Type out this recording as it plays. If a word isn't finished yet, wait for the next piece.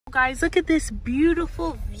Guys, look at this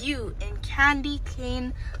beautiful view in Candy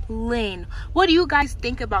Cane Lane. What do you guys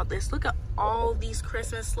think about this? Look at all these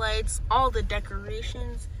Christmas lights, all the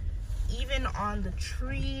decorations, even on the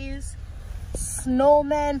trees,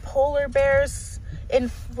 snowmen, polar bears,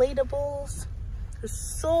 inflatables. There's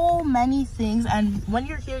so many things, and when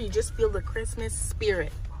you're here, you just feel the Christmas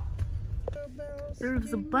spirit.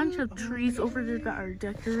 There's a bunch of trees over there that are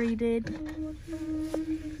decorated.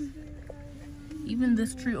 Even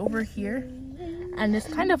this tree over here, and it's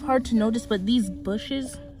kind of hard to notice, but these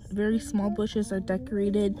bushes, very small bushes, are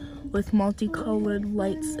decorated with multicolored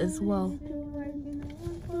lights as well.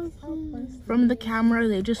 From the camera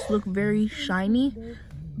they just look very shiny,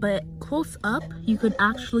 but close up you could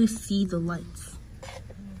actually see the lights.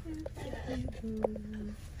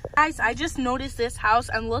 Guys, I just noticed this house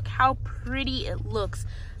and look how pretty it looks.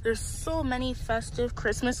 There's so many festive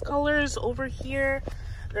Christmas colors over here.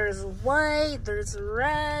 There's white, there's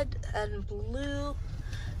red and blue,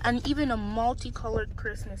 and even a multicolored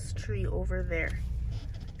Christmas tree over there.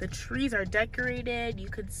 The trees are decorated. You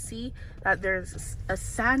could see that there's a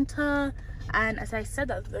Santa, and as I said,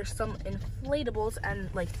 that there's some inflatables, and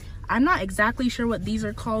like, I'm not exactly sure what these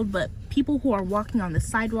are called, but people who are walking on the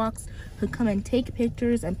sidewalks could come and take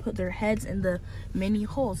pictures and put their heads in the mini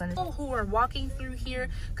holes. And people who are walking through here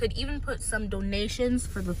could even put some donations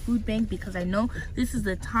for the food bank, because I know this is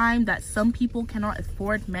the time that some people cannot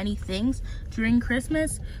afford many things during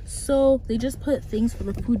Christmas, so they just put things for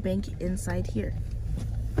the food bank inside here.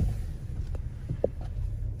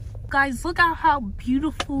 Guys, look at how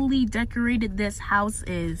beautifully decorated this house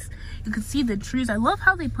is. You can see the trees. I love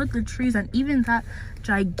how they put the trees and even that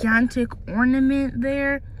gigantic ornament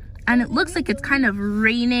there. And it looks like it's kind of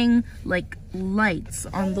raining like lights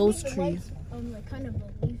on those trees. Like kind of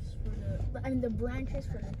the leaves for the branches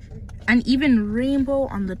for the tree. And even rainbow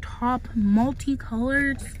on the top,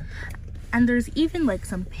 multicolored. And there's even like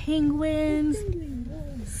some penguins,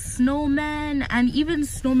 snowmen, and even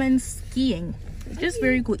snowmen skiing. Just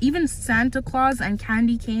very cool. Even Santa Claus and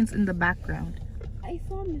candy canes in the background. I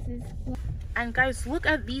saw Mrs. And guys, look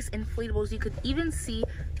at these inflatables. You could even see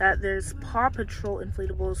that there's Paw Patrol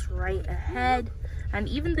inflatables right ahead. And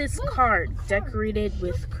even this car decorated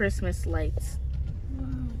with Christmas lights.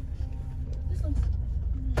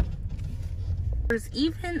 There's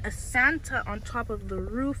even a Santa on top of the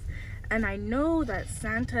roof. And I know that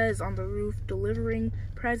Santa is on the roof delivering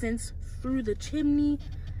presents through the chimney.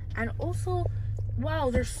 And also, wow,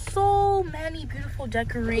 there's so many beautiful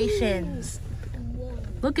decorations.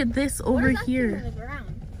 Look at this over here.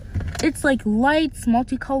 It's like lights,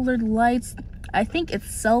 multicolored lights. I think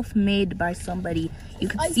it's self-made by somebody. You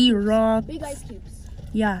can see rocks. Big ice cubes.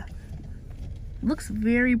 Yeah. Looks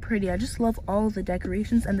very pretty. I just love all the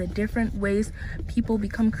decorations and the different ways people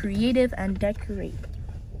become creative and decorate.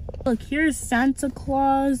 Look, here's Santa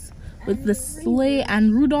Claus with the sleigh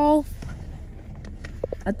and Rudolph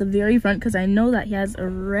at the very front, because I know that he has a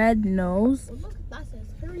red nose. Oh, look, that says,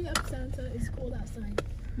 "Hurry up, Santa, it's cold outside."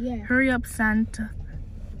 Yeah. Hurry up, Santa.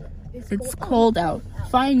 It's cold out.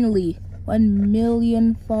 Finally, 1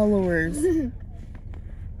 million followers.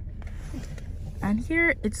 And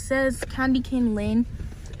here it says Candy Cane Lane,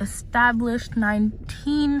 established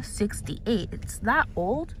 1968. It's that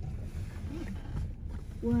old?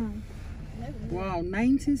 Wow. Wow,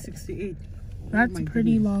 1968. That's a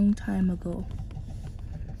pretty long time ago.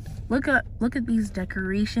 Look at these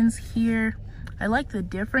decorations here. I like the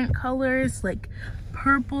different colors, like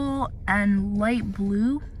purple and light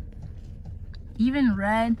blue, even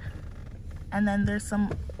red. And then there's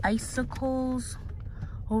some icicles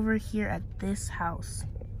over here at this house.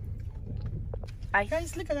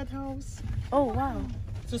 Guys, look at that house. Oh wow.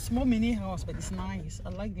 It's a small mini house, but it's nice. I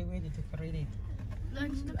like the way they decorate it.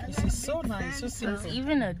 This is so nice, so simple. There's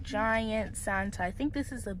even a giant Santa. I think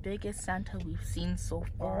this is the biggest Santa we've seen so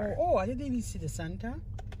far. Oh, I didn't even see the Santa.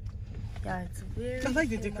 Yeah, it's very I like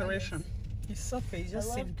the humongous. decoration. It's so pretty,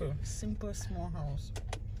 just simple. Simple, small house.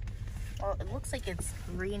 Well, it looks like it's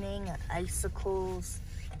raining icicles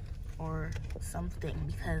or something,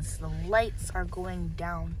 because the lights are going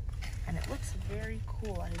down and it looks very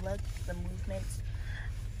cool. I like the movements.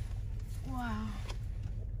 Wow.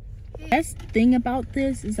 The best thing about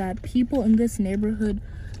this is that people in this neighborhood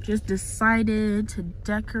just decided to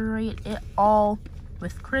decorate it all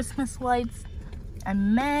with Christmas lights,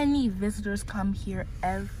 and many visitors come here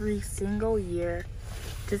every single year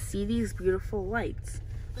to see these beautiful lights.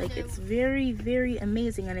 Like, it's very, very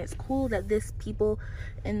amazing, and it's cool that this people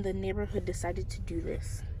in the neighborhood decided to do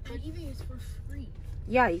this. But even it's for free.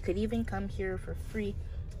 Yeah, you could even come here for free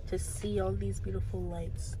to see all these beautiful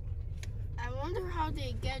lights. I wonder how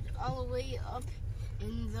they get all the way up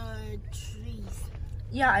in the trees.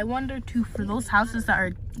 Yeah, I wonder too for those houses that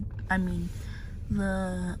are, I mean,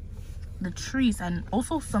 the trees, and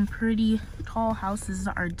also some pretty tall houses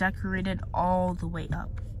that are decorated all the way up.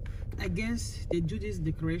 I guess they do this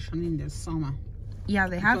decoration in the summer. Yeah,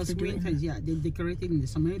 they have Because to do it. winter, yeah, they decorate it in the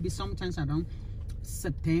summer. Maybe sometimes around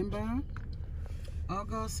September,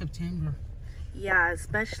 August, September. Yeah,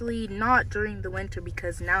 especially not during the winter,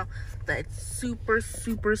 because now that it's super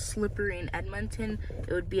slippery in Edmonton,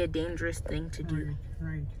 it would be a dangerous thing to do.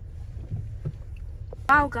 Right.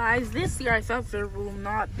 Wow, guys, this year I thought there will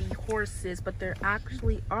not be horses, but there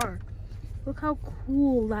actually are. Look how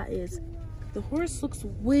cool that is. The horse looks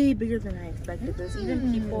way bigger than I expected. There's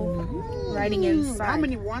even people riding inside. How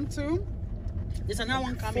many? 1, 2? There's another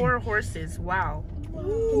one coming. 4 horses. Wow.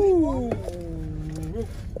 Ooh.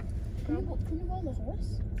 Can we go on the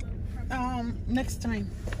horse? Next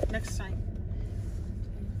time.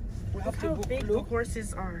 We have Look to how book. big the Look.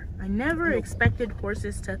 horses are. I never expected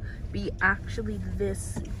horses to be actually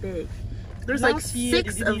this big. There's like Last year,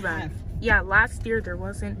 6 they of didn't them. have. Yeah, last year there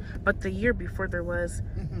wasn't, but the year before there was.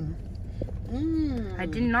 I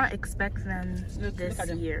did not expect them Look this at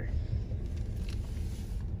them. year.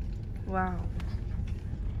 Wow.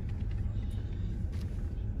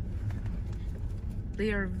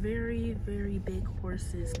 They are very big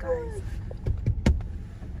horses, guys.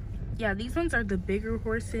 Yeah, these ones are the bigger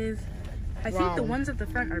horses. I think the Wow. ones at the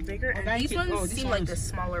front are bigger, and these ones this seem one like is- the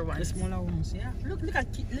smaller The ones. smaller ones, yeah. Look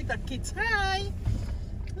at kids. Hi.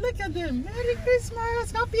 Look at them. Merry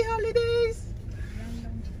Christmas. Happy holidays.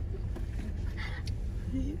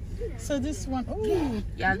 So this one, oh,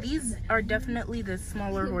 Yeah, these are definitely the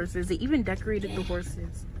smaller horses. They even decorated the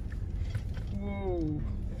horses. whoa.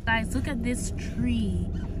 Guys, look at this tree.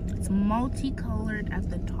 It's multicolored at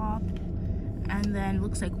the top, and then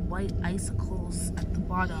looks like white icicles at the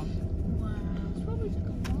bottom. Wow. It's probably took a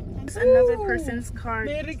long time. It's another Ooh, person's car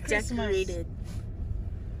Merry Christmas. decorated.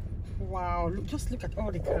 Wow, just look at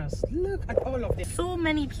all the cars. Look at all of them. So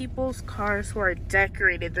many people's cars who are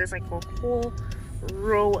decorated. There's like a whole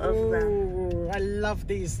row of them. Oh, I love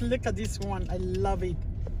this. Look at this one. I love it.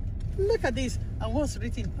 Look at this. And what's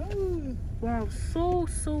written? Oh. Wow,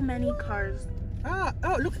 so many cars. Oh,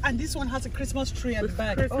 look, and this one has a Christmas tree at the With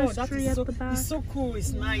back. Christmas Oh, that tree is at so, the back. it's so cool.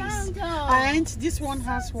 It's nice. Santa. And this one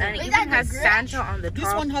has one. And it Is even that the has Grinch? Santa on the This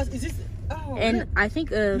top. one has, is this, oh, And look, I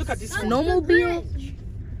think a Look at this one. snowmobile.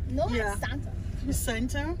 No, Yeah. it's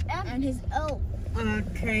Santa. Santa. And his elf.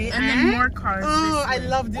 Okay. And then more cars. Oh, I this way.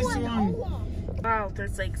 love this Oh, one. Wow,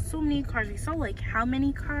 there's like so many cars. We saw like how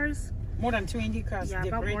many cars? More than 20 cars Yeah,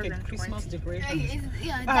 about more decorated. than Christmas 20. decorations.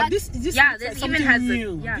 Yeah, This Yeah, looks this like even something has a-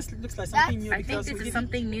 new. yeah. This looks like something new I think because this we is didn't-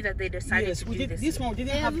 something new that they decided Yes, to we do did. this. This one, we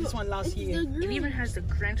didn't have this one last year. It even has the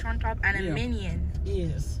Grinch on top and a Yeah. minion.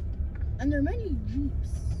 Yes. And there are many jeeps.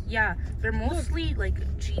 Yeah, they're mostly like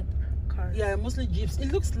Jeep cars. Yeah, mostly Jeeps.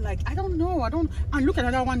 It looks like, I don't know. And look at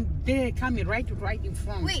another one there coming right in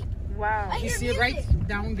front. Wait, Wow. I You hear see music. right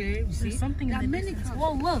down there? You see? There's something There in are the many distance. cars.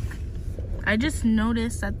 Whoa, look. I just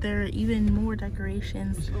noticed that there are even more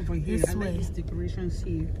decorations It's over here. this I like way. these decorations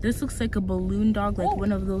here. This looks like a balloon dog, like Oh,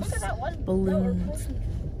 one of those look at that one. balloons.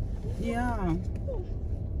 Yeah.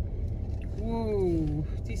 Whoa,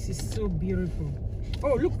 this is so beautiful.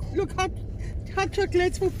 Oh, look, hot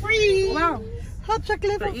chocolates for free. Wow. Hot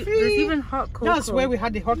chocolate for free. There's even hot cocoa. That's where we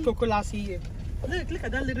had the hot cocoa last year. Look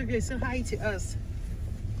at that little girl saying hi to us.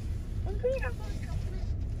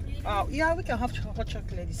 Oh, yeah, we can have hot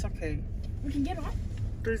chocolate. It's okay. We can get on.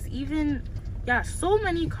 There's even, yeah, so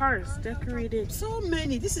many cars decorated. So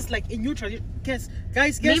many. This is like a new tradition. Guys,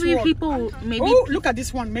 guess Maybe what? people, Oh, look at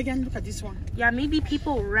this one, Megan. Look at this one. yeah, maybe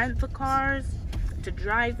people rent the cars to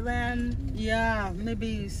drive them. Yeah,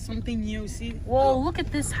 maybe something new. See? Whoa, look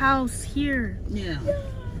at this house here. Yeah.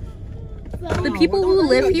 The people who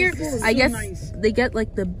live here, this is I so guess nice. they get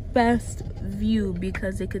like the best view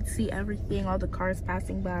because they could see everything, all the cars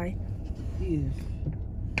passing by. Yes.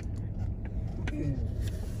 Okay.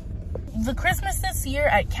 The Christmas this year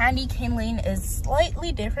at Candy Cane Lane is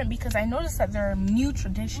slightly different because I noticed that there are new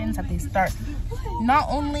traditions that they start. Not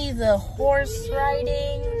only the horse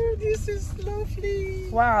riding. Oh, this is lovely.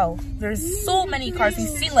 Wow, there's so many cars. We've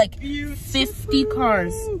seen like 50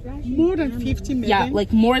 cars. More than 50, Megan. Yeah,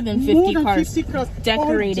 like more than 50 more than cars. 50 cars.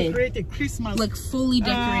 Decorated. All decorated Christmas. Like fully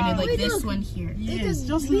decorated, like Wait, this look. one here. yes,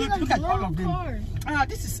 just look at all of them.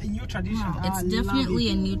 This is a new tradition. It's I love definitely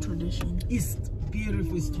it. a new tradition. It's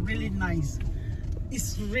beautiful. It's really nice.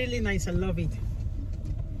 It's really nice. I love it.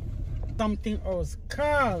 Something else.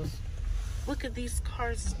 Cars. Look at these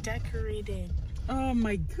cars decorated. Oh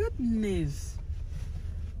my goodness.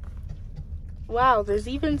 Wow, there's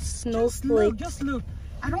even snowflakes. Just look.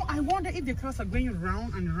 I wonder if the cars are going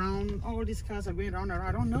round and round. All these cars are going round and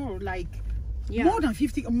round. I don't know. Like more than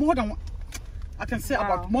 50. I can say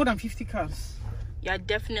about more than 50 cars. Yeah,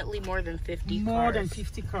 definitely more than 50 cars. More than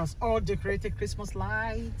 50 cars. All decorated Christmas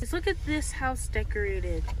lights. Just look at this house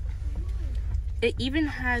decorated. It even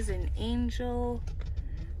has an angel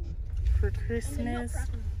for Christmas.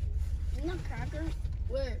 Nutcracker.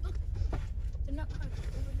 Where? Look. The nutcracker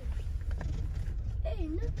over there. Hey,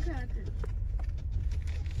 nutcracker.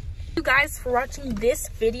 Thank you guys for watching this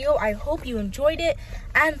video. I hope you enjoyed it.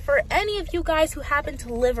 And for any of you guys who happen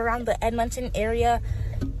to live around the Edmonton area,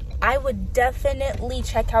 I would definitely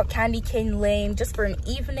check out Candy Cane Lane just for an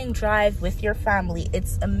evening drive with your family.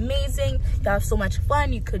 It's amazing. You have so much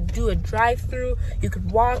fun. You could do a drive-through. You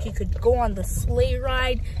could walk. You could go on the sleigh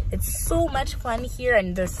ride. It's so much fun here,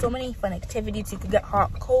 and there's so many fun activities. You could get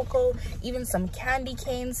hot cocoa, even some candy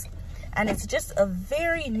canes. And it's just a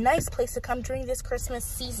very nice place to come during this Christmas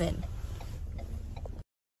season.